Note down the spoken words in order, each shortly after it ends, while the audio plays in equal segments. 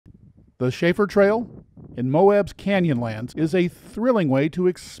The Shafer Trail in Moab's Canyonlands is a thrilling way to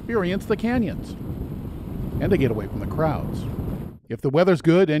experience the canyons and to get away from the crowds. If the weather's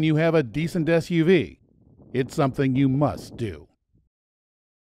good and you have a decent SUV, it's something you must do.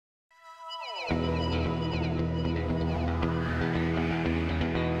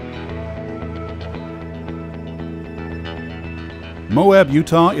 Moab,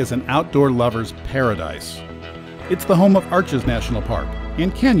 Utah is an outdoor lover's paradise. It's the home of Arches National Park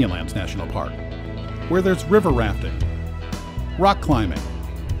and Canyonlands National Park, where there's river rafting, rock climbing,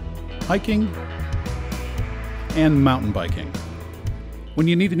 hiking, and mountain biking. When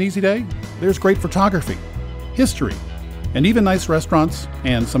you need an easy day, there's great photography, history, and even nice restaurants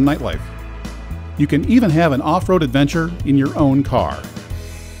and some nightlife. You can even have an off-road adventure in your own car.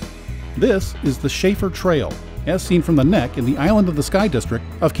 This is the Shafer Trail, as seen from the neck in the Island of the Sky district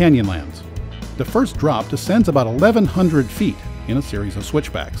of Canyonlands. The first drop descends about 1,100 feet in a series of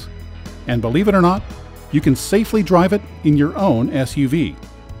switchbacks. And believe it or not, you can safely drive it in your own SUV.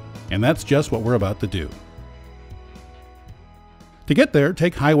 And that's just what we're about to do. To get there,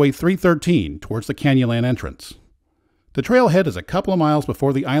 take Highway 313 towards the Canyonland entrance. The trailhead is a couple of miles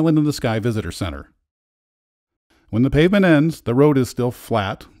before the Island in the Sky Visitor Center. When the pavement ends, the road is still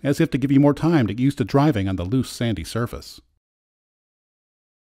flat, as if to give you more time to get used to driving on the loose, sandy surface.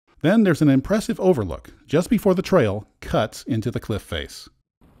 Then there's an impressive overlook just before the trail cuts into the cliff face.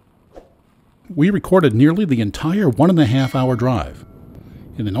 We recorded nearly the entire 1.5 hour drive,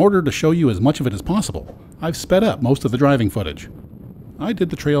 and in order to show you as much of it as possible, I've sped up most of the driving footage. I did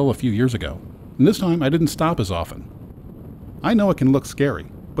the trail a few years ago, and this time I didn't stop as often. I know it can look scary,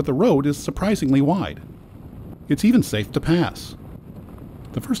 but the road is surprisingly wide. It's even safe to pass.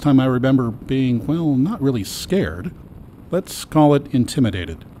 The first time I remember being, well, not really scared. Let's call it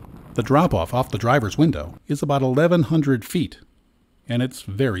intimidated. The drop-off off the driver's window is about 1,100 feet, and it's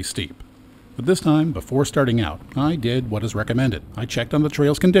very steep. But this time, before starting out, I did what is recommended. I checked on the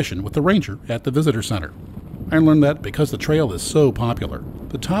trail's condition with the ranger at the visitor center. I learned that because the trail is so popular,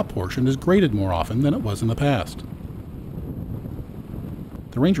 the top portion is graded more often than it was in the past.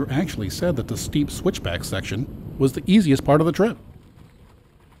 The ranger actually said that the steep switchback section was the easiest part of the trip.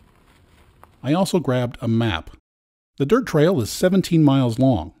 I also grabbed a map. The dirt trail is 17 miles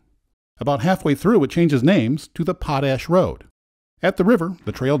long. About halfway through, it changes names to the Potash Road. At the river,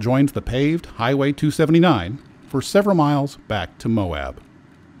 the trail joins the paved Highway 279 for several miles back to Moab.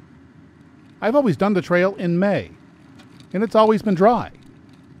 I've always done the trail in May, and it's always been dry.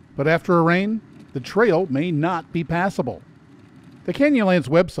 But after a rain, the trail may not be passable. The Canyonlands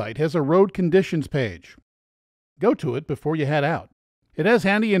website has a road conditions page. Go to it before you head out. It has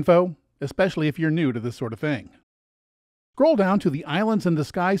handy info, especially if you're new to this sort of thing. Scroll down to the Islands in the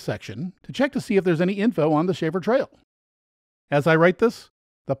Sky section to check to see if there's any info on the Shafer Trail. As I write this,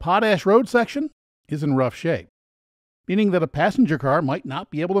 the Potash Road section is in rough shape, meaning that a passenger car might not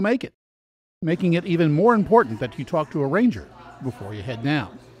be able to make it, making it even more important that you talk to a ranger before you head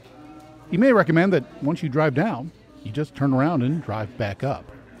down. He may recommend that once you drive down, you just turn around and drive back up.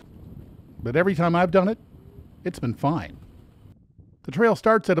 But every time I've done it, it's been fine. The trail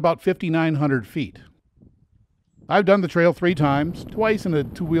starts at about 5,900 feet. I've done the trail 3 times, twice in a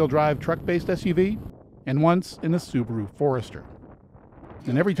 2-wheel drive truck-based SUV, and once in a Subaru Forester.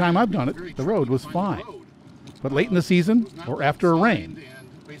 And every time I've done it, the road was fine. But late in the season, or after a rain,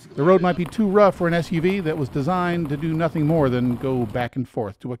 the road might be too rough for an SUV that was designed to do nothing more than go back and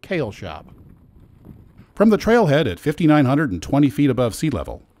forth to a kale shop. From the trailhead at 5,920 feet above sea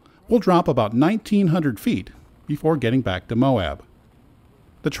level, we'll drop about 1,900 feet before getting back to Moab.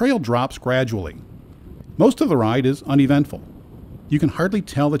 The trail drops gradually. Most of the ride is uneventful. You can hardly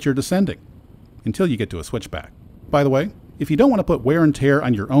tell that you're descending until you get to a switchback. By the way, if you don't want to put wear and tear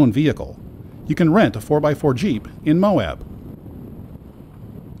on your own vehicle, you can rent a 4x4 Jeep in Moab.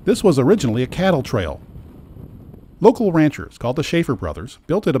 This was originally a cattle trail. Local ranchers called the Shafer brothers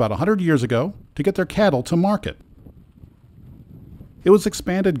built it about 100 years ago to get their cattle to market. It was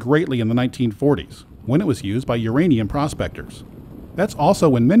expanded greatly in the 1940s when it was used by uranium prospectors. That's also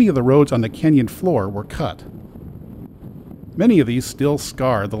when many of the roads on the canyon floor were cut. Many of these still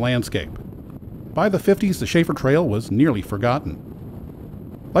scar the landscape. By the 50s, the Shafer Trail was nearly forgotten.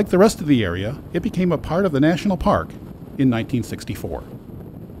 Like the rest of the area, it became a part of the national park in 1964.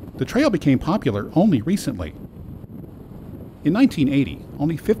 The trail became popular only recently. In 1980,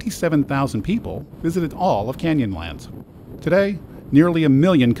 only 57,000 people visited all of Canyonlands. Today, nearly 1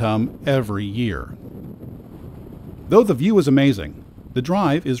 million come every year. Though the view is amazing, the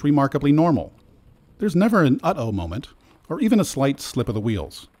drive is remarkably normal. There's never an uh-oh moment, or even a slight slip of the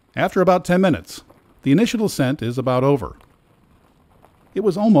wheels. After about 10 minutes, the initial descent is about over. It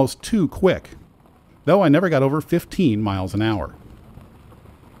was almost too quick, though I never got over 15 miles an hour.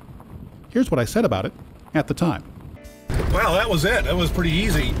 Here's what I said about it at the time. Well, that was it. It was pretty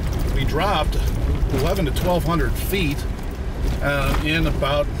easy. We dropped 11 to 1,200 feet in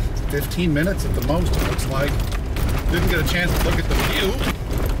about 15 minutes at the most, it looks like. Didn't get a chance to look at the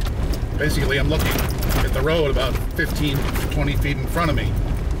view. Basically, I'm looking at the road about 15 to 20 feet in front of me.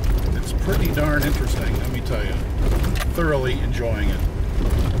 It's pretty darn interesting, let me tell you. Thoroughly enjoying it.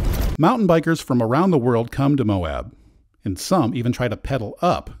 Mountain bikers from around the world come to Moab, and some even try to pedal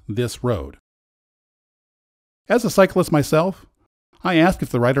up this road. As a cyclist myself, I ask if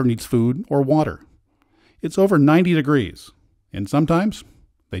the rider needs food or water. It's over 90 degrees, and sometimes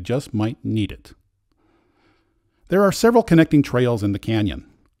they just might need it. There are several connecting trails in the canyon.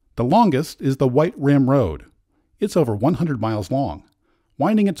 The longest is the White Rim Road. It's over 100 miles long,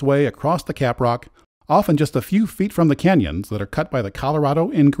 winding its way across the caprock, often just a few feet from the canyons that are cut by the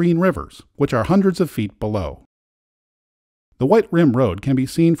Colorado and Green Rivers, which are hundreds of feet below. The White Rim Road can be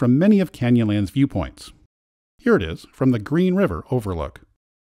seen from many of Canyonlands' viewpoints. Here it is from the Green River overlook.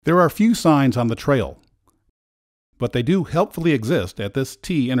 There are few signs on the trail, but they do helpfully exist at this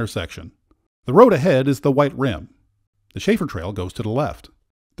T intersection. The road ahead is the White Rim. The Shafer Trail goes to the left.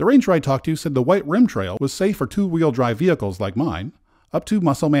 The ranger I talked to said the White Rim Trail was safe for two-wheel drive vehicles like mine, up to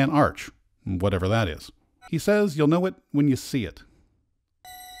Muscleman Arch, whatever that is. He says you'll know it when you see it.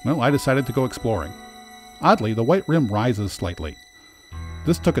 Well, I decided to go exploring. Oddly, the White Rim rises slightly.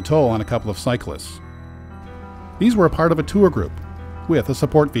 This took a toll on a couple of cyclists. These were a part of a tour group, with a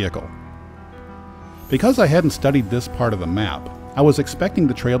support vehicle. Because I hadn't studied this part of the map, I was expecting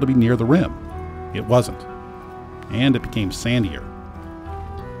the trail to be near the rim. It wasn't, and it became sandier.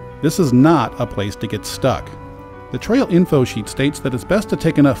 This is not a place to get stuck. The trail info sheet states that it's best to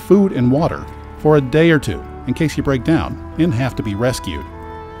take enough food and water for a day or two in case you break down and have to be rescued.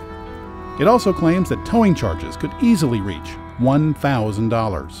 It also claims that towing charges could easily reach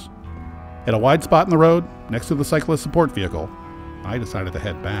 $1,000. At a wide spot in the road, next to the cyclist support vehicle, I decided to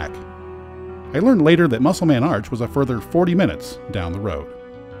head back. I learned later that Muscleman Arch was a further 40 minutes down the road.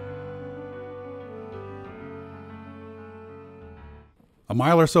 A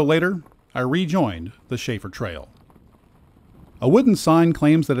mile or so later, I rejoined the Shafer Trail. A wooden sign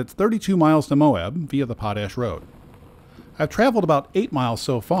claims that it's 32 miles to Moab via the Potash Road. I've traveled about 8 miles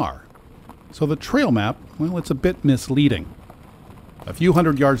so far, so the trail map, well, it's a bit misleading. A few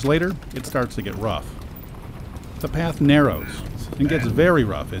hundred yards later, it starts to get rough. The path narrows and gets very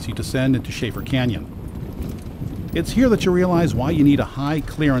rough as you descend into Shafer Canyon. It's here that you realize why you need a high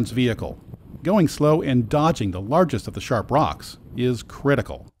clearance vehicle. Going slow and dodging the largest of the sharp rocks is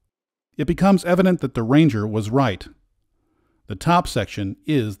critical. It becomes evident that the ranger was right. The top section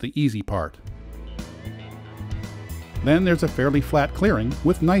is the easy part. Then there's a fairly flat clearing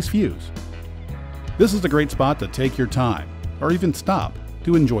with nice views. This is a great spot to take your time, or even stop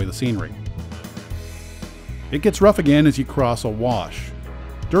to enjoy the scenery. It gets rough again as you cross a wash.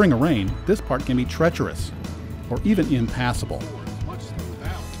 During a rain, this part can be treacherous, or even impassable.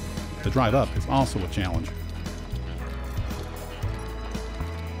 The drive up is also a challenge.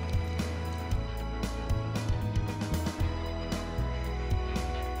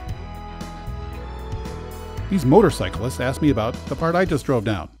 These motorcyclists asked me about the part I just drove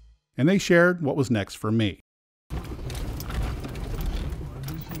down, and they shared what was next for me.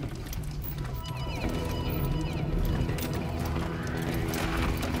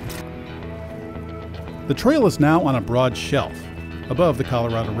 The trail is now on a broad shelf above the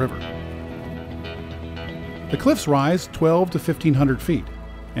Colorado River. The cliffs rise 12 to 1,500 feet,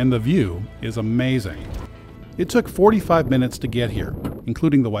 and the view is amazing. It took 45 minutes to get here,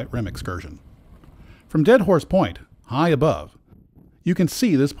 including the White Rim excursion. From Dead Horse Point, high above, you can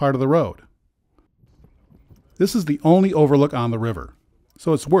see this part of the road. This is the only overlook on the river,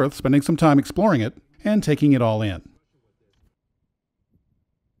 so it's worth spending some time exploring it and taking it all in.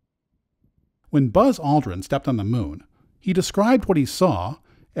 When Buzz Aldrin stepped on the moon, he described what he saw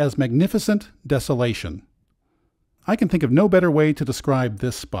as magnificent desolation. I can think of no better way to describe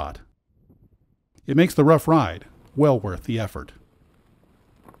this spot. It makes the rough ride well worth the effort.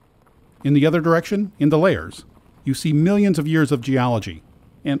 In the other direction, in the layers, you see millions of years of geology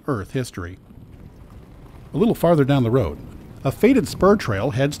and Earth history. A little farther down the road, a faded spur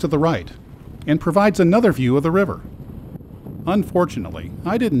trail heads to the right and provides another view of the river. Unfortunately,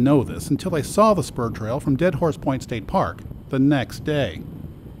 I didn't know this until I saw the spur trail from Dead Horse Point State Park the next day.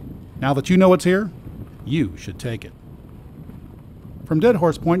 Now that you know it's here, you should take it. From Dead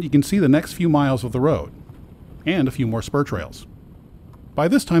Horse Point, you can see the next few miles of the road and a few more spur trails. By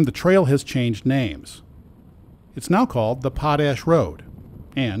this time, the trail has changed names. It's now called the Potash Road,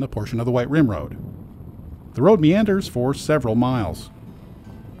 and a portion of the White Rim Road. The road meanders for several miles.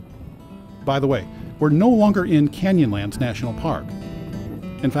 By the way, we're no longer in Canyonlands National Park.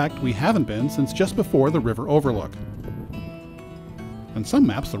 In fact, we haven't been since just before the river overlook. On some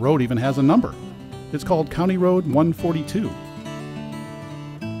maps, the road even has a number. It's called County Road 142.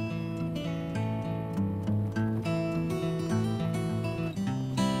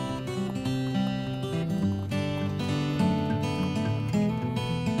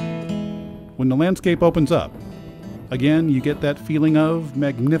 When the landscape opens up, again you get that feeling of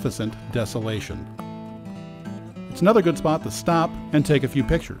magnificent desolation. It's another good spot to stop and take a few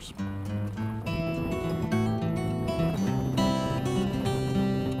pictures.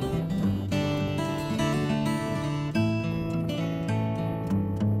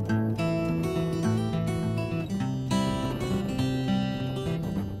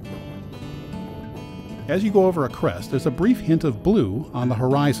 As you go over a crest, there's a brief hint of blue on the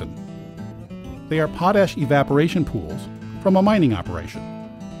horizon. They are potash evaporation pools from a mining operation.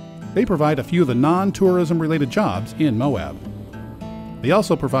 They provide a few of the non-tourism related jobs in Moab. They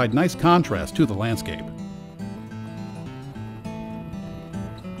also provide nice contrast to the landscape.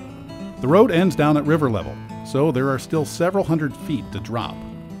 The road ends down at river level, so there are still several hundred feet to drop.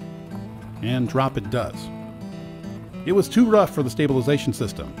 And drop it does. It was too rough for the stabilization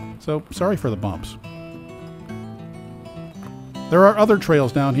system, so sorry for the bumps. There are other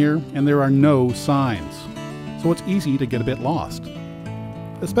trails down here, and there are no signs, so it's easy to get a bit lost,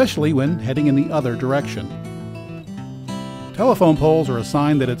 especially when heading in the other direction. Telephone poles are a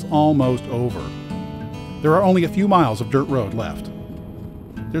sign that it's almost over. There are only a few miles of dirt road left.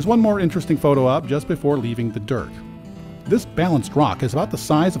 There's one more interesting photo op just before leaving the dirt. This balanced rock is about the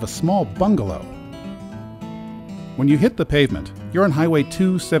size of a small bungalow. When you hit the pavement, you're on Highway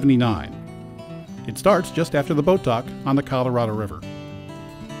 279. It starts just after the boat dock on the Colorado River.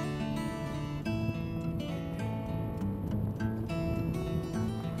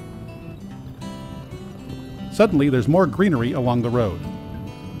 Suddenly, there's more greenery along the road.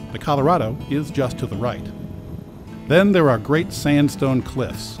 The Colorado is just to the right. Then there are great sandstone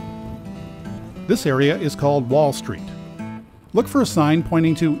cliffs. This area is called Wall Street. Look for a sign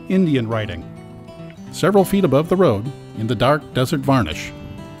pointing to Indian writing. Several feet above the road, in the dark desert varnish,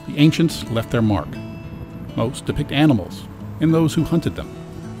 the ancients left their mark. Most depict animals and those who hunted them.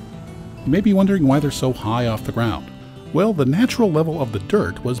 You may be wondering why they're so high off the ground. Well, the natural level of the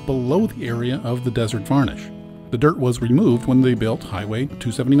dirt was below the area of the desert varnish. The dirt was removed when they built Highway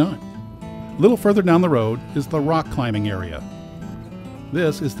 279. A little further down the road is the rock climbing area.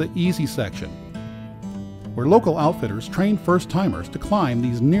 This is the easy section, where local outfitters train first-timers to climb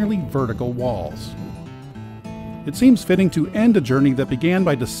these nearly vertical walls. It seems fitting to end a journey that began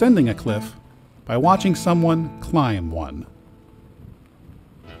by descending a cliff by watching someone climb one.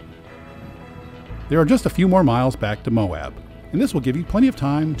 There are just a few more miles back to Moab, and this will give you plenty of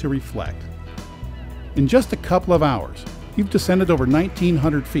time to reflect. In just a couple of hours, you've descended over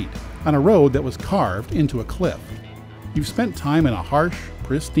 1,900 feet on a road that was carved into a cliff. You've spent time in a harsh,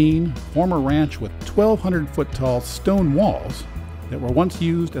 pristine, former ranch with 1,200-foot tall stone walls that were once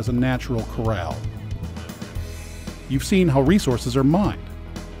used as a natural corral. You've seen how resources are mined.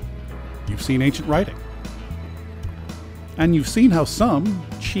 You've seen ancient writing. And you've seen how some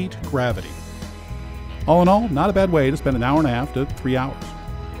cheat gravity. All in all, not a bad way to spend an hour and a half to 3 hours.